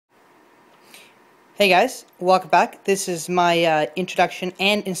Hey guys, welcome back. This is my introduction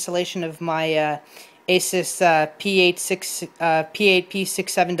and installation of my Asus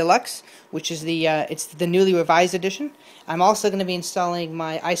P8P67 Deluxe, which is it's the newly revised edition. I'm also going to be installing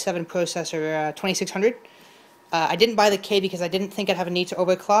my i7 processor 2600. I didn't buy the K because I didn't think I'd have a need to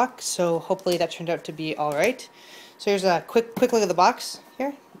overclock, so hopefully that turned out to be alright. So here's a quick look at the box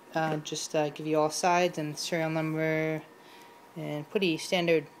here. Just give you all sides and serial number and pretty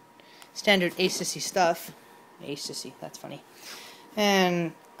standard Asus-y stuff. Asus-y, that's funny.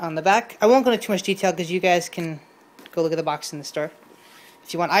 And on the back, I won't go into too much detail because you guys can go look at the box in the store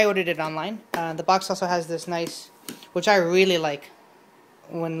if you want. I ordered it online. The box also has this nice, which I really like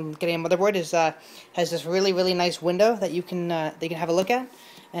when getting a motherboard, is has this really nice window that you can have a look at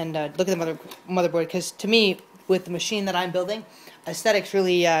and look at the motherboard, because to me, with the machine that I'm building, aesthetics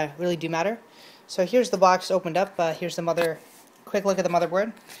really do matter. So here's the box opened up. Here's the quick look at the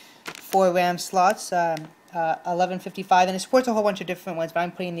motherboard. 4 RAM slots, 1155, and it supports a whole bunch of different ones, but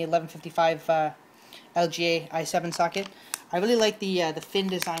I'm putting the 1155 LGA i7 socket. I really like the fin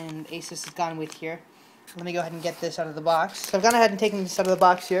design Asus has gone with here. Let me go ahead and get this out of the box. So I've gone ahead and taken this out of the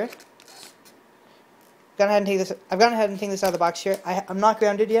box here. I've gone ahead and taken this out of the box here. I'm not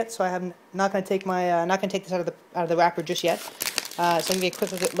grounded yet, so I'm not going to take this out of the wrapper just yet. So I'm going to give you a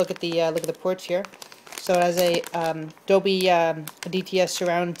quick look at the ports here. So it has a Dolby DTS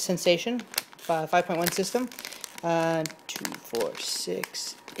surround sensation 5.1 system. 2, 4,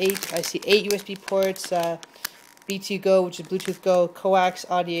 6, 8. I see 8 USB ports. BT Go, which is Bluetooth Go, coax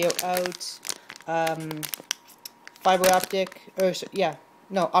audio out, fiber optic,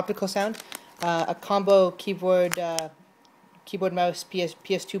 optical sound, a combo keyboard mouse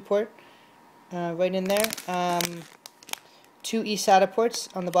PS2 port right in there. 2 eSata ports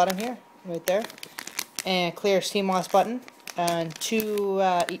on the bottom here, right there. And clear CMOS button, and 2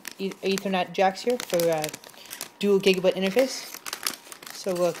 Ethernet jacks here for dual gigabit interface.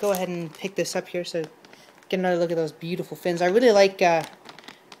 So we'll go ahead and pick this up here, so get another look at those beautiful fins. I really like the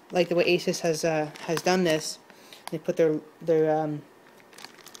way Asus has done this. They put their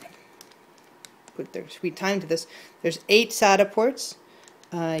sweet time to this. There's 8 SATA ports,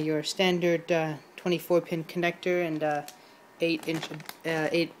 your standard 24-pin connector, and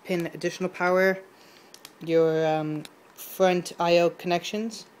 8-pin additional power. Your front I/O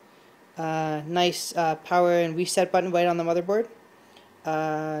connections, nice power and reset button right on the motherboard.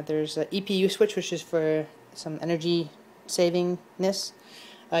 There's an EPU switch, which is for some energy savingness.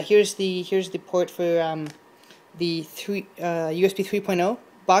 Here's the port for the USB 3.0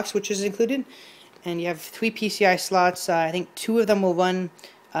 box, which is included, and you have 3 PCI slots. I think 2 of them will run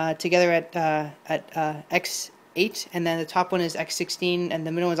together at X8, and then the top one is X16, and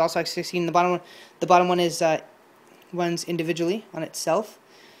the middle one is also X16. The bottom one is runs individually on itself.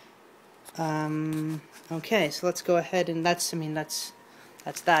 Okay, so let's go ahead, and that's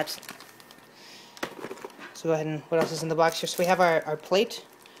that. So go ahead, and what else is in the box here? So we have our plate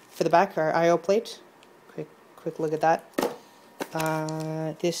for the back, our I/O plate. Quick look at that.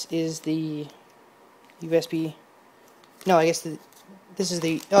 This is the USB. No, I guess this is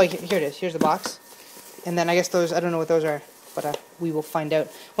the. Oh, here it is. Here's the box. And then I guess those, I don't know what those are, but we will find out.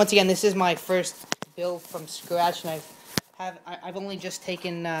 Once again, this is my first build from scratch, and I've only just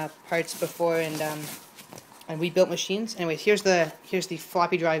taken parts before and rebuilt machines. Anyways, here's the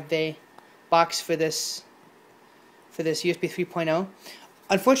floppy drive bay box for this USB 3.0.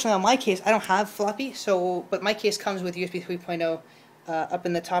 Unfortunately, on my case, I don't have floppy, but my case comes with USB 3.0 up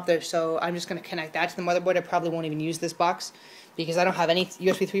in the top there, so I'm just going to connect that to the motherboard. I probably won't even use this box because I don't have any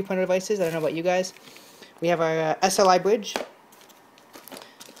USB 3.0 devices. I don't know about you guys. We have our SLI bridge,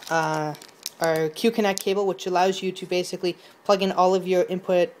 our Q-Connect cable, which allows you to basically plug in all of your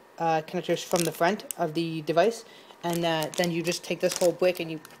input connectors from the front of the device, and then you just take this whole brick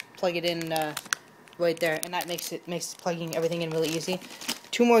and you plug it in right there, and that makes plugging everything in really easy.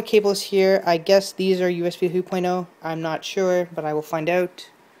 2 more cables here. I guess these are USB 3.0. I'm not sure, but I will find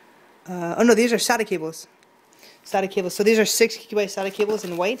out. Oh no, these are SATA cables. SATA cables. So these are 6 GB SATA cables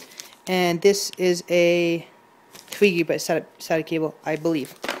in white, and this is a 3 GB SATA cable, I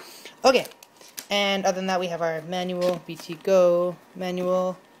believe. Okay, and other than that, we have our manual, BT Go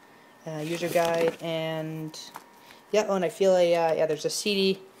manual, user guide, and yeah. Oh, and I feel there's a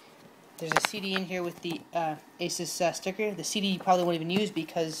CD. There's a CD in here with the Asus sticker. The CD you probably won't even use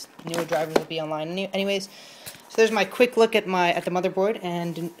because newer drivers will be online anyways. So there's my quick look at the motherboard,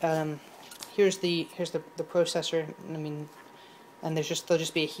 and here's the processor. And there'll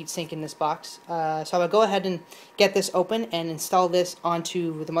just be a heatsink in this box. So I'll go ahead and get this open and install this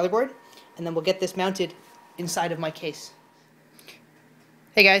onto the motherboard, and then we'll get this mounted inside of my case.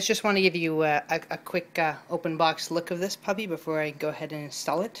 Hey guys, just want to give you a quick open box look of this puppy before I go ahead and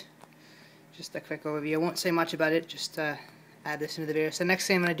install it. Just a quick overview. I won't say much about it, just add this into the video. So next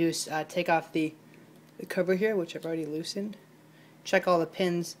thing I'm going to do is take off the cover here, which I've already loosened, check all the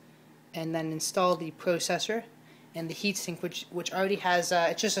pins, and then install the processor and the heatsink, which already has,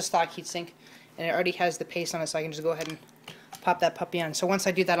 it's just a stock heatsink, and it already has the paste on it, so I can just go ahead and pop that puppy on. So once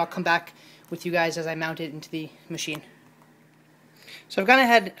I do that, I'll come back with you guys as I mount it into the machine. So I've gone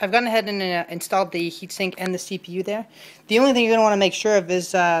ahead and installed the heatsink and the CPU there. The only thing you're going to want to make sure of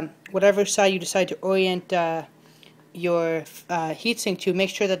is whatever side you decide to orient your heatsink to, make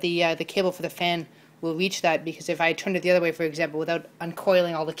sure that the cable for the fan will reach that, because if I turned it the other way, for example, without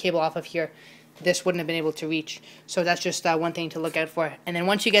uncoiling all the cable off of here, this wouldn't have been able to reach. So that's just one thing to look out for. And then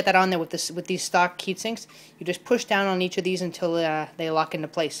once you get that on there with these stock heatsinks, you just push down on each of these until they lock into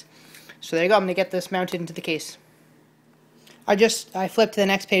place. So there you go. I'm going to get this mounted into the case. I flipped to the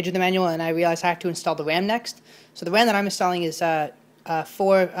next page of the manual and I realized I have to install the RAM next. So the RAM that I'm installing is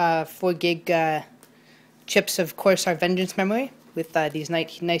 4 gig chips of Corsair Vengeance memory with these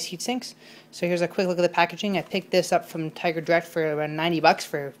nice heatsinks. So here's a quick look at the packaging. I picked this up from Tiger Direct for around 90 bucks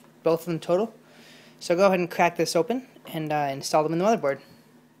for both of them total. So go ahead and crack this open and install them in the motherboard.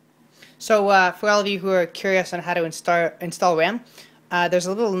 So for all of you who are curious on how to install RAM, there's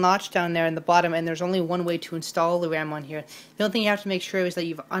a little notch down there in the bottom, and there's only one way to install the RAM on here. The only thing you have to make sure is that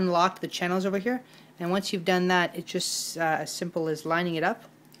you've unlocked the channels over here, and once you've done that, it's just as simple as lining it up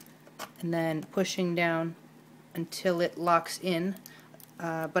and then pushing down until it locks in.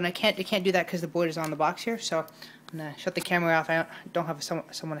 But I can't do that because the board is on the box here, so I'm going to shut the camera off. I don't have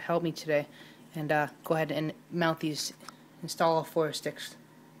someone to help me today, and go ahead and mount these, install all 4 sticks.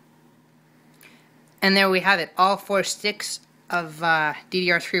 And there we have it, all 4 sticks of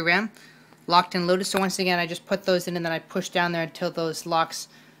DDR3 RAM locked and loaded. So once again, I just put those in and then I push down there until those locks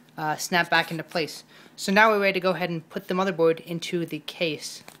snap back into place. So now we're ready to go ahead and put the motherboard into the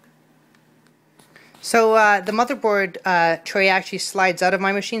case. So the motherboard tray actually slides out of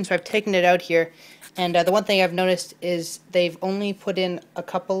my machine, so I've taken it out here. And the one thing I've noticed is they've only put in a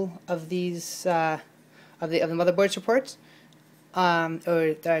couple of these of the motherboard supports,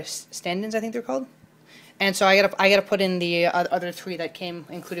 or the stand-ins, I think they're called. And so I gotta put in the other 3 that came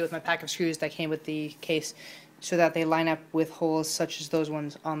included with my pack of screws that came with the case, so that they line up with holes such as those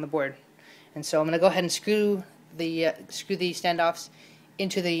ones on the board. And so I'm gonna go ahead and screw the standoffs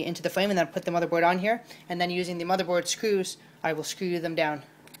into the frame, and then put the motherboard on here. And then using the motherboard screws, I will screw them down.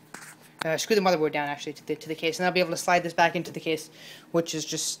 Screw the motherboard down actually to the case, and I'll be able to slide this back into the case, which is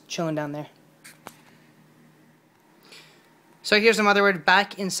just chilling down there. So here's the motherboard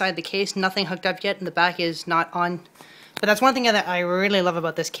back inside the case, nothing hooked up yet, and the back is not on. But that's one thing that I really love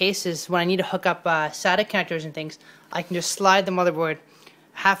about this case, is when I need to hook up SATA connectors and things, I can just slide the motherboard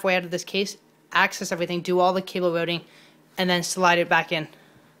halfway out of this case, access everything, do all the cable routing, and then slide it back in.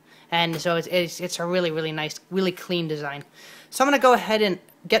 And so it's a really nice, really clean design. So I'm going to go ahead and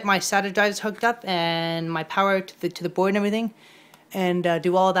get my SATA drives hooked up and my power to the board and everything, and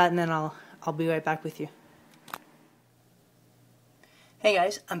do all that, and then I'll be right back with you. Hey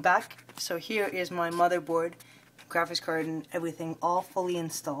guys, I'm back. So here is my motherboard, graphics card, and everything all fully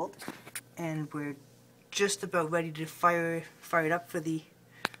installed, and we're just about ready to fire it up for the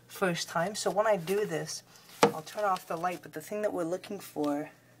first time. So when I do this, I'll turn off the light, but the thing that we're looking for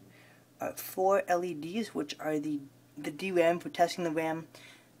are 4 LEDs, which are the DRAM for testing the RAM,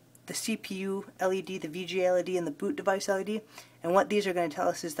 the CPU LED, the VGA LED, and the boot device LED. And what these are going to tell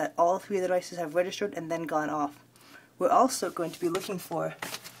us is that all 3 of the devices have registered and then gone off. We're also going to be looking for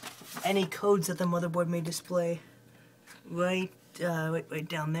any codes that the motherboard may display right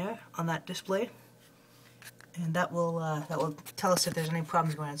down there on that display, and that will tell us if there's any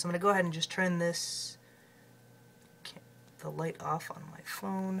problems going on. So I'm going to go ahead and just turn the light off on my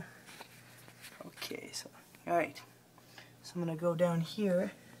phone. Okay, so alright. So I'm going to go down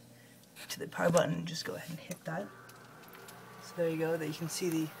here to the power button and just go ahead and hit that. So there you go. There you can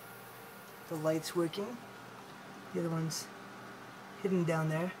see the lights working. The other one's hidden down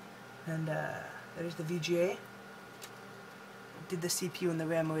there, and there's the VGA. Did the CPU and the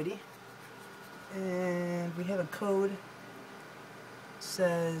RAM already, and we have a code. It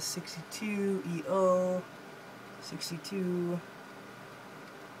says 62EO 62.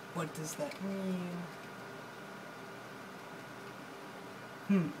 What does that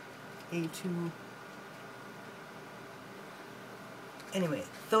mean? A2. Anyway,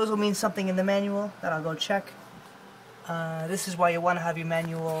 those will mean something in the manual that I'll go check. This is why you want to have your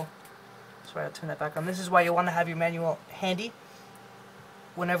manual. Sorry, I'll turn that back on. This is why you want to have your manual handy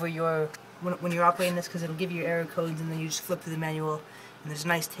whenever when you're operating this, because it'll give you error codes, and then you just flip through the manual And there's a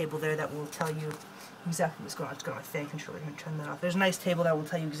nice table there that will tell you exactly what's going on. It's got my fan controller. I'm going to turn that off. There's a nice table that will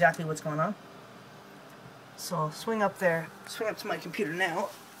tell you exactly what's going on. So I'll swing up there, swing up to my computer now,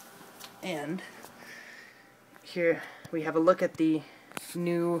 and here we have a look at the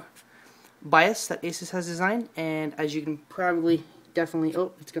new BIOS that Asus has designed. And as you can probably definitely,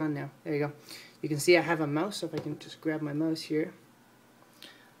 oh, it's gone now. There you go. You can see I have a mouse, so if I can just grab my mouse here,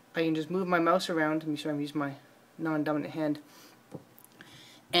 I can just move my mouse around. Let me show I'm using my non-dominant hand.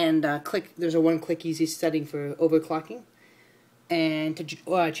 And click, there's a one-click easy setting for overclocking. And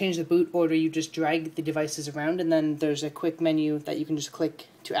to change the boot order, you just drag the devices around, and then there's a quick menu that you can just click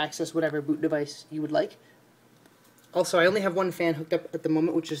to access whatever boot device you would like. Also, I only have one fan hooked up at the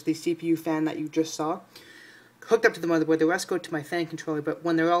moment, which is the CPU fan that you just saw. Hooked up to the motherboard. The rest go to my fan controller, but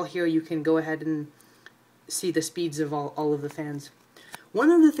when they're all here, you can go ahead and see the speeds of all of the fans.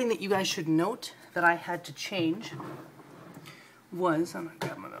 One other thing that you guys should note that I had to change was, I'm going to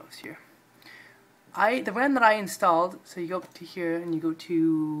grab my mouse here. The RAM that I installed, so you go up to here and you go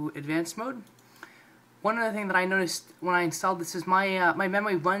to advanced mode. One other thing that I noticed when I installed this is my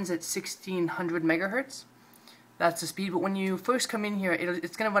memory runs at 1600 megahertz. That's the speed, but when you first come in here,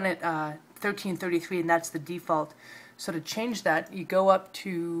 it's going to run at 1333, and that's the default. So to change that, you go up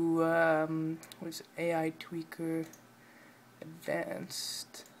to, what is it, AI Tweaker,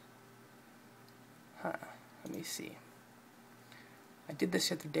 Advanced, let me see. I did this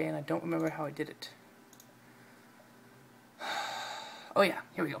the other day and I don't remember how I did it. Oh yeah,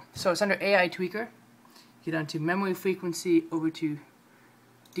 here we go. So it's under AI Tweaker. Get down to memory frequency, over to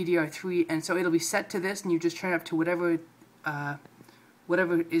DDR3, and so it'll be set to this, and you just turn it up to whatever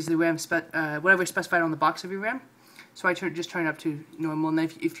is the RAM whatever is specified on the box of your RAM. So I just turn it up to normal, and then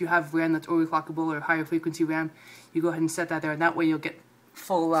if you have RAM that's overclockable or higher frequency RAM, you go ahead and set that there, and that way you'll get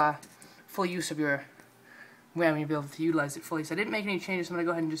full use of your RAM, and you'll be able to utilize it fully. So I didn't make any changes, so I'm going to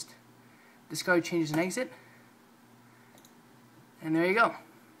go ahead and just discard changes and exit. And there you go.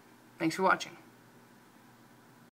 Thanks for watching.